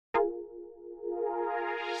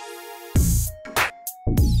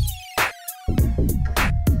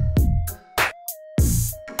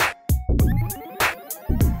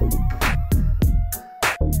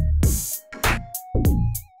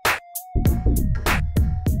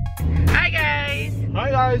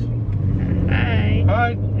guys! Hi!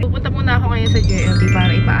 Hi! Pupunta muna ako ngayon sa JLT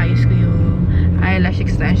para ipaayos ko yung eyelash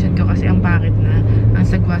extension ko kasi ang pangit na. Ang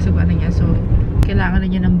sagwa-sagwa na niya. So, kailangan na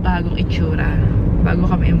niya ng bagong itsura bago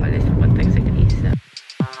kami umalis papunta sa Greece.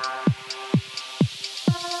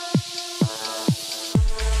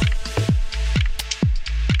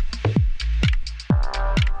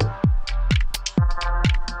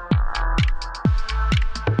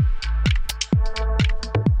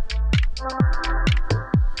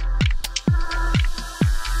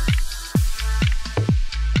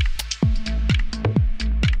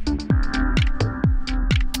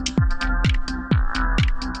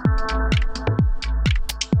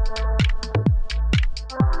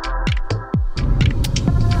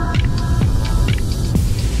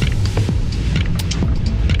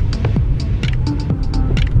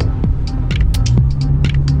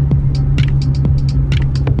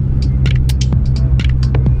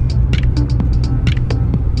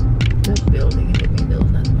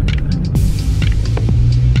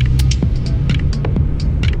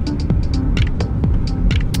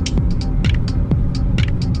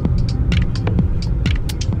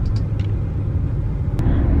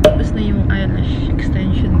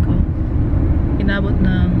 Inabot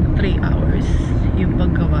ng 3 hours yung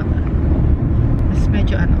paggawa. Mas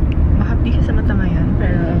medyo mahapdi siya sa mata ngayon,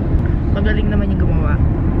 pero magaling naman yung gumawa.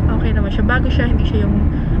 Okay naman siya. Bago siya, hindi siya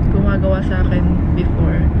yung gumagawa sa akin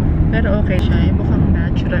before. Pero okay siya. Yung mukhang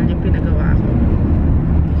natural yung pinagawa ko.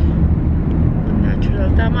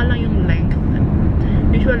 Natural. Tama lang yung length.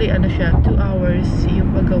 Usually, siya, 2 hours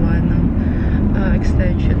yung paggawa ng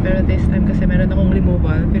extension. Pero this time kasi meron akong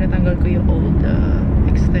removal. Pinatanggal ko yung old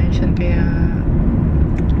extension. Kaya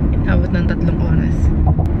inabot ng 3 oras.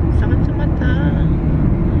 Sakit sa mata.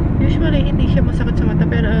 Usually, hindi siya masakit sa mata.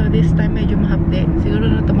 Pero this time, medyo mahapdi. Siguro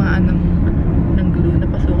natamaan ng glue.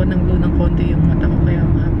 Napasukan ng glue ng konti yung mata ko. Kaya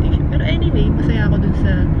mahapdi siya. Pero anyway, masaya ako dun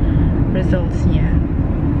sa results niya.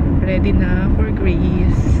 Ready na for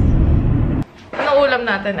Greece. Anong ulam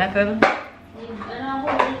natin, Ethel?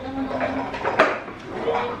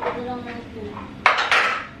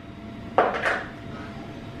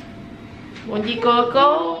 Bonji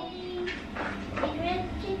Coco.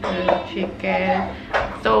 Chicken.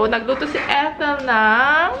 So, nagluto si Ethel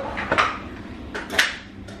ng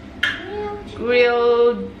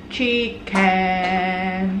grilled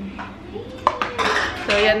chicken.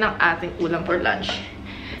 So, yan ang ating ulam for lunch.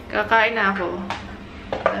 Kakain na ako.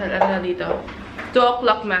 Dahil na dito. 2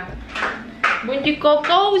 o'clock na. Bonji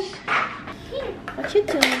Cocos! What you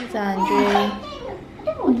doing, Sandra?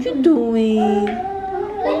 What you doing?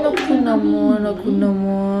 Naku naman, naku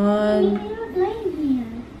naman.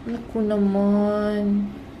 Naku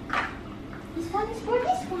naman. This one is for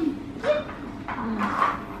this one.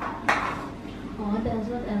 Oh, what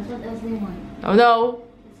else? What else? What else do you want? Oh no!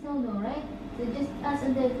 It's no, right? So just ask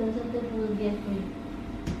a little, so that will get for you.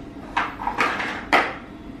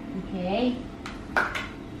 Okay.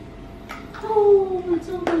 Oh, it's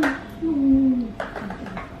open.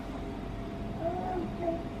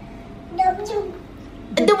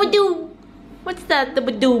 Doob-a-doob! What's that,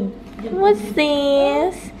 doob-a-doob? What's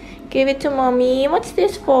this? Give it to mommy. What's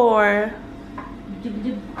this for?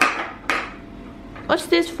 What's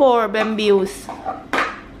this for, Bambius?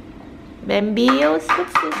 Bambius?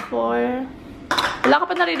 What's this for? Wala ka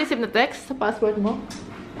pa nare-receive na text sa password mo?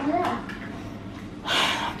 Yeah.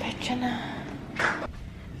 Betcha na.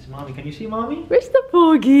 Mommy, can you see mommy? Where's the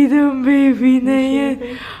pogi ng baby na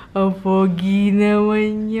yan? Ang pogi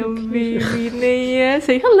naman yung baby na yan.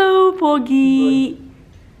 Say hello, pogi!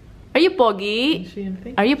 Are you pogi? Can you see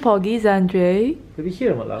anything? Are you pogi, Zandre? Did he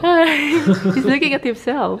hear him aloud? Hi! He's looking at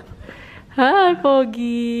himself. Hi,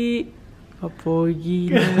 pogi! A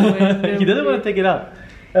pogi naman. He doesn't want to take it out.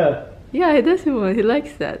 Yeah, he doesn't want. He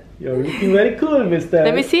likes that. You're looking very cool, mister.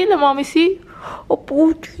 Let me see. Let mommy see. Oh,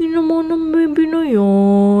 pogi naman ng baby na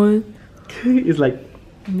yan. It's like...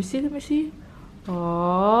 Let me see. Let me see.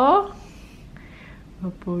 Oh.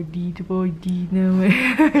 Oh, pogi naman.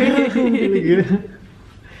 Really good.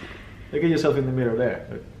 Look at yourself in the mirror there.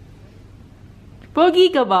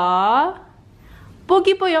 Pogi ka ba?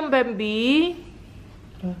 Pogi po yung Bambi.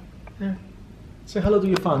 There. Say hello to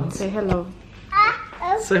your fans. Say hello.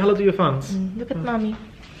 Say hello to your fans. Look at mommy.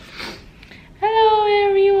 Hello,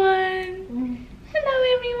 everyone. Hello,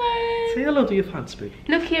 everyone. Say hello to your fans, baby.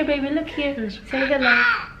 Look here, baby. Look here. Say hello.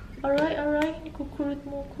 Alright, alright. Kukulit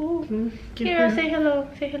mo ko. Here, say hello.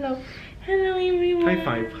 Say hello. Hello, everyone. High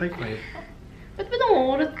five. High five. Ba't ba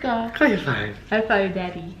nangungurot ka? High five. High five,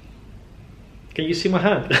 Daddy. Can you see my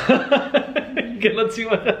hand? You cannot see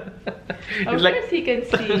my hand. Of course he can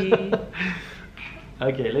see.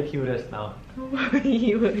 Okay, let him rest now.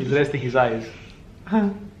 He's He's resting his eyes.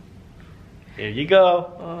 Here you go.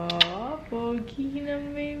 Oh, pogi na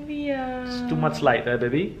baby. It's too much light,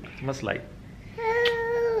 baby. Too much light.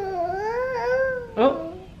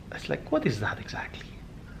 Oh, it's like, what is that exactly?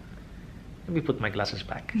 Let me put my glasses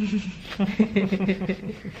back.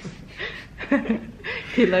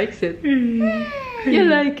 He likes it. You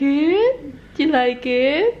like it? You like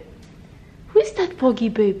it? Who's that pogi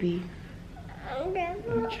baby? Okay.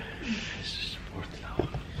 Support now.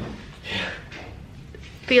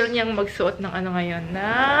 Feel niyang magsuot ng ano ngayon,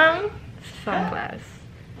 ng sunglass.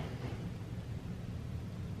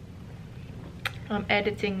 I'm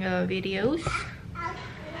editing videos.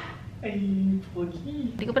 Ay,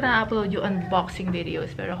 pogi. Hindi ko pa na-upload yung unboxing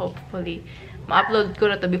videos, pero hopefully ma-upload ko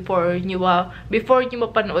na to before nyo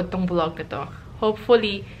mapanood tong vlog na to.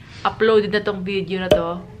 Hopefully uploaded na tong video na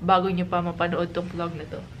to bago nyo pa mapanood tong vlog na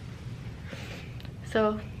to.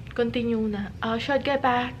 So, continue na. Should get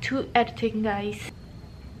back to editing, guys.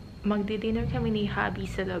 Magdi-dinner kami ni Habi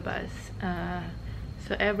sa labas.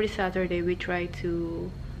 So, every Saturday, we try to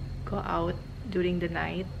go out during the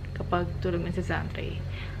night kapag tulog na si Zante.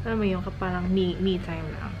 Alam mo yun, parang me time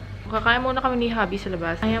lang. Kakain muna kami ni Habi sa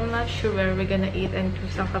labas. I am not sure where we're gonna eat and kung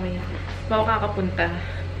saan kami makakapunta.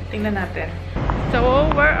 Tingnan natin. So,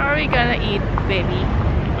 where are we gonna eat, baby?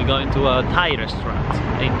 We're going to a Thai restaurant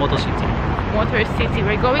in Motor City. Motor City.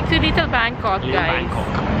 We're going to Little Bangkok, guys.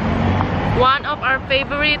 Bangkok. One of our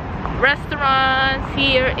favorite restaurants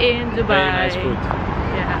here in Dubai. Very nice food.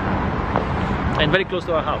 Yeah. And very close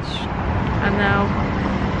to our house. And now,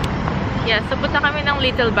 yeah, so punta kami ng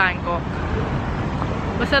Little Bangkok.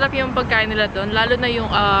 Masarap yung pagkain nila doon, lalo na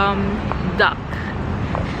yung duck.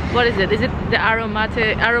 What is it? Is it the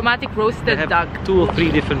aromatic roasted They have duck? 2 or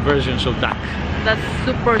 3 different versions of duck. That's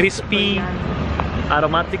super Crispy, super yummy.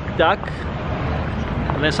 aromatic duck,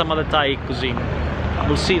 and then some other Thai cuisine.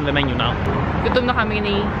 We'll see in the menu now. Gutom na kami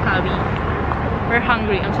ni Habi. We're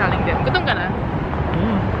hungry. I'm telling them. Gutom ka na?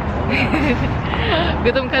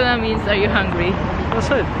 Gutom ka na means are you hungry? That's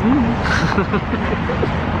it.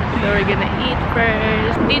 So we're gonna eat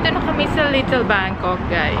first. Dito na kami sa Little Bangkok,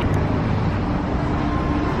 guys.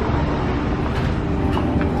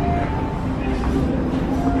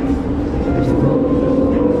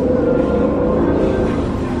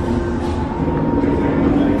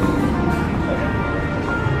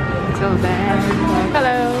 Little Bangkok.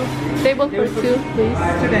 Hello. Table for 2, please.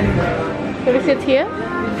 Can we sit here?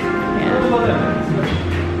 Yeah.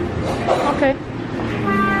 Okay.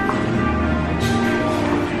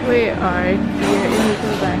 We are here in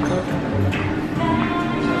Little Bangkok.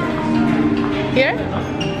 Here?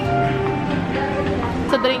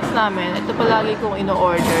 Sa drinks namin, ito palagi kong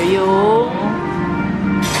ino-order. Yung...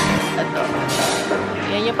 Ito.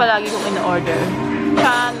 Yan yung palagi kong ino-order.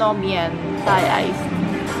 Cha no mien Thai iced.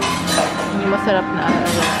 Yung masarap na ano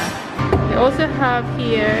na. We also have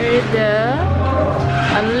here the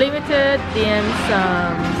unlimited dim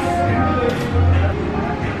sums.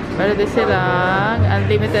 Meron din silang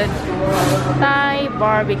unlimited Thai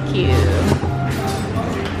barbecue.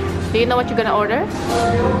 Do you know what you're gonna order?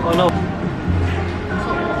 Oh no.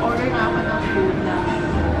 So, order na ako ng food na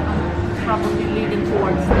probably leading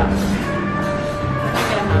towards duck.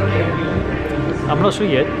 I'm not sure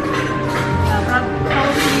yet.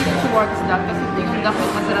 Probably towards duck kasi ito yung duck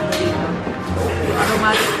yung masarap dito. Yung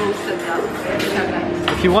aromatic roasted duck. Siya,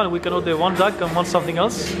 guys. If you want, we can order 1 duck and 1 something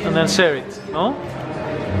else, and then share it. No?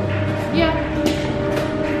 Yeah.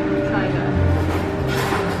 Try that.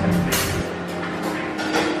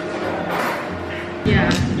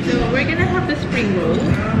 Yeah. So we're gonna have the spring roll.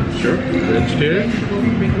 Sure. Vegetarian. Vegetable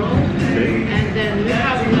spring roll. Okay. And then we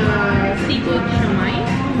have the seafood shumai.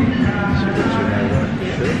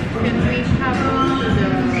 Yes. And we have also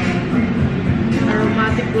the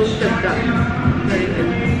aromatic roasted duck. Very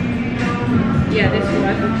good. Yeah, this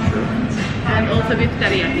one. Sure. And also beef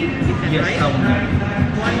teriyaki. You said, Yes, right?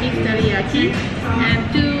 1 beef teriyaki and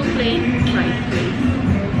 2 plain rice plates.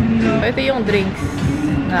 Ito yung drinks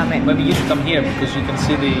namin. Maybe you should come here because you can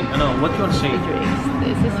see the. What you want to say? Drinks.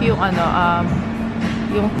 This is yung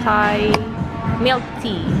yung Thai milk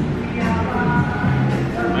tea.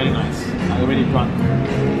 Very nice. I already drunk.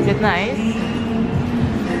 Is it nice?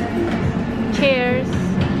 Cheers.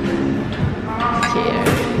 Cheers.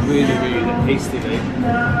 Really, really tasty, right?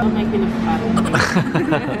 Don't make me look fat.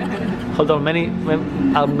 Hold on,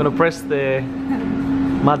 I'm gonna press the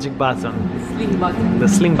magic button. Sling button. The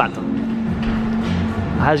sling button.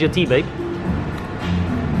 How's your tea, babe?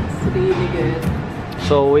 It's really good.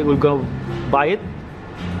 So we're gonna buy it?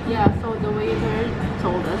 Yeah, so the waiter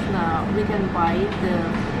told us now we can buy the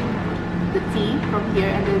the tea from here,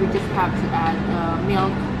 and then we just have to add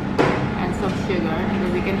milk and some sugar, and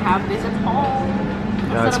then we can have this at home.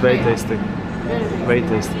 Yeah, it's very tasty. Very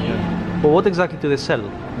tasty. Yeah. But what exactly do they sell?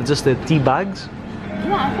 Just the tea bags?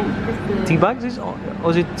 Yeah, I think just the Tea bags is, or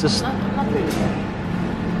is it just? not really.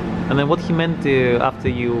 And then what he meant after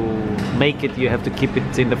you make it, you have to keep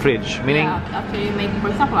it in the fridge. Meaning, Yeah, after you make, for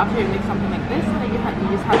example, after you make something like this, then you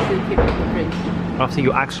just have to keep it in the fridge. after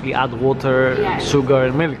you actually add water, Yeah. sugar,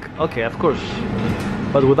 and milk. Okay, of course.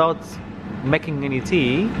 But without making any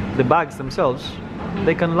tea, the bags themselves,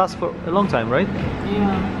 they can last for a long time, right?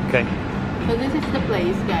 Yeah. Okay. So this is the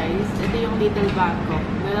place, guys. Ito yung Little Bangkok.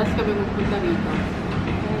 Dalas kami magpunta dito.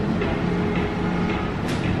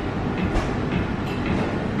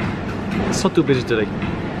 It's not too busy today.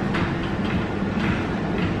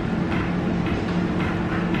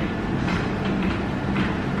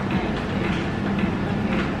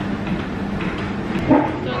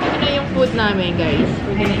 So ito na yung food namin, guys.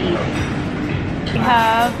 We're gonna eat. We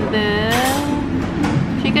have the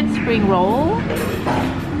chicken spring roll.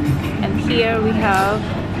 And here we have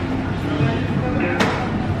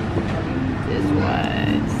this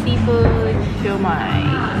one, seafood siomai.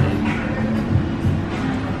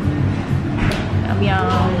 Yum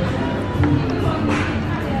yum.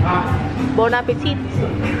 Bon appetit.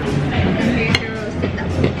 Thank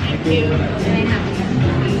you.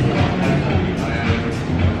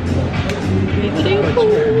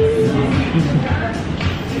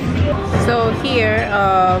 So here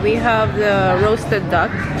we have the roasted duck.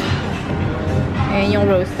 And yung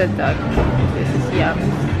roasted duck. This is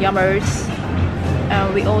yummers.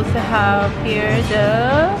 And we also have here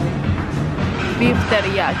the beef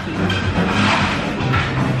teriyaki.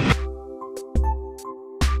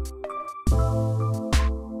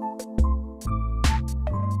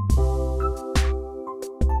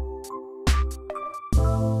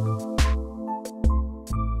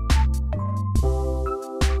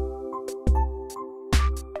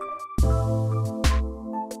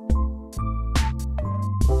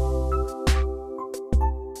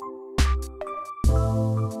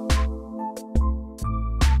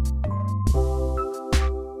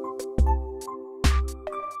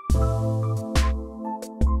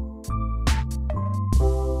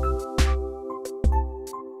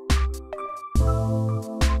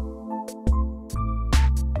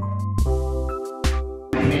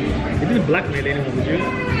 You didn't blackmail anyone, did you?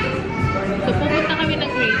 So pupunta kami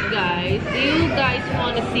ng Greece, guys. Do you guys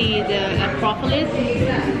want to see the Acropolis?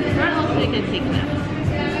 Or else we can take that.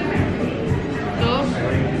 So,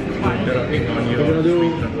 fine. We're gonna do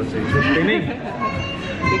spinning.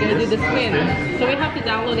 We're gonna do the spin. So we have to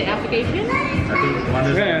download the application.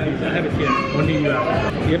 Yeah, I have it here. Only you have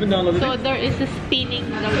it. You haven't downloaded So it? there is a spinning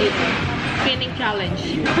challenge.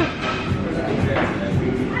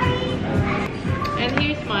 And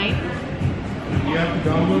here's mine. You have to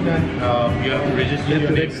download and you have to register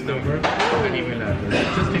your name and number and email address.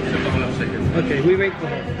 It just takes a couple of seconds. Okay, we wait for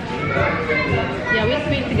her. Yeah, we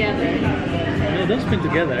spin together. No, don't spin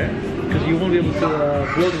together, because you won't be able to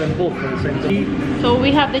blow them both at the same time. So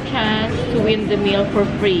we have the chance to win the meal for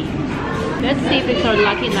free. Let's see if it's our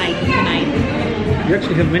lucky night tonight. You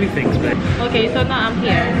actually have many things, babe. Okay, so now I'm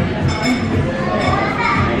here.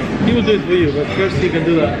 He will do it for you, but first you can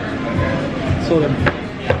do that. So then,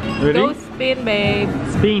 ready? Go spin, babe.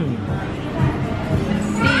 Spin. Let's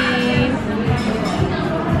see.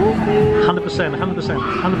 100%, 100%, 100%,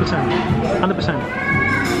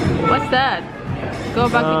 100%. What's that? Go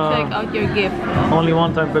back to check out your gift. Only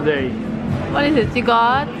one time per day. What is it? You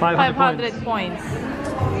got 500 points.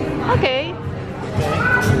 Okay.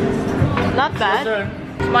 Not bad.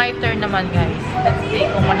 It's my turn naman, guys. Let's see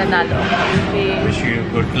kung mananalo. Okay. Wish you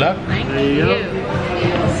good luck. Thank There you go. you.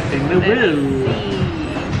 Spin the wheel.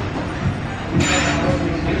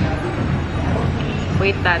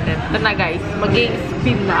 Wait natin. Ito na, guys.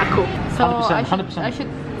 Mag-spin na ako. So, 100%, 100%. I should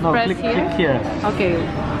No, press click here. Okay.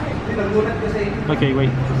 Okay, wait.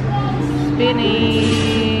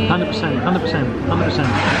 Spinning. 100%, 100%, 100%.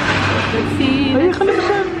 Let's see. Ay, Let's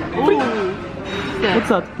 100%. Free. What's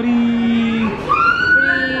that? Free.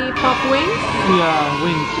 Free pop wings. Yeah,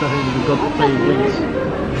 wings. I think we got free wings.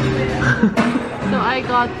 So I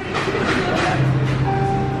got.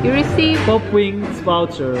 You received. Pop wings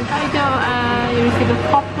voucher. Hi Joe. You received a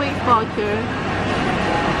pop wings voucher.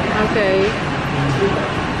 Okay.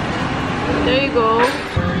 There you go.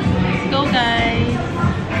 Let's go, guys.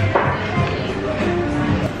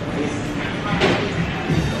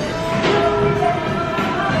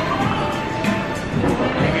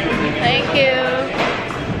 Thank you.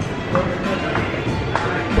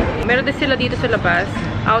 Meron din sila dito sa labas.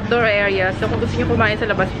 outdoor area. So, kung gusto niyo kumain sa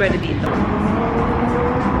labas, pwede dito.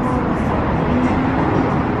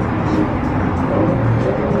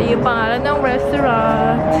 Ito yung pangalan ng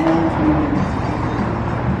restaurant.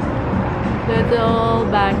 Little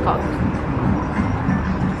Bangkok.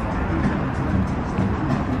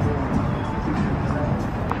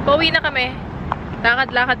 Pauwi na kami.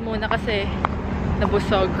 Lakad-lakad muna kasi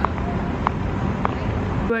nabusog.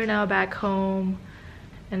 We're now back home.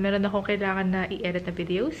 And meron akong kailangan na i-edit na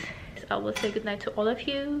videos. So I will say goodnight to all of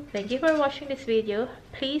you. Thank you for watching this video.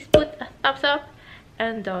 Please put a thumbs up.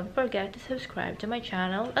 And don't forget to subscribe to my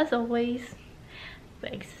channel as always.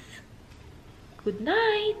 Thanks. Good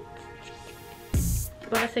night.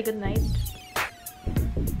 Wanna say good night?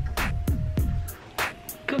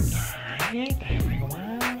 Good night,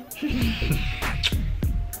 everyone.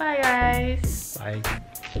 Bye, guys. Bye.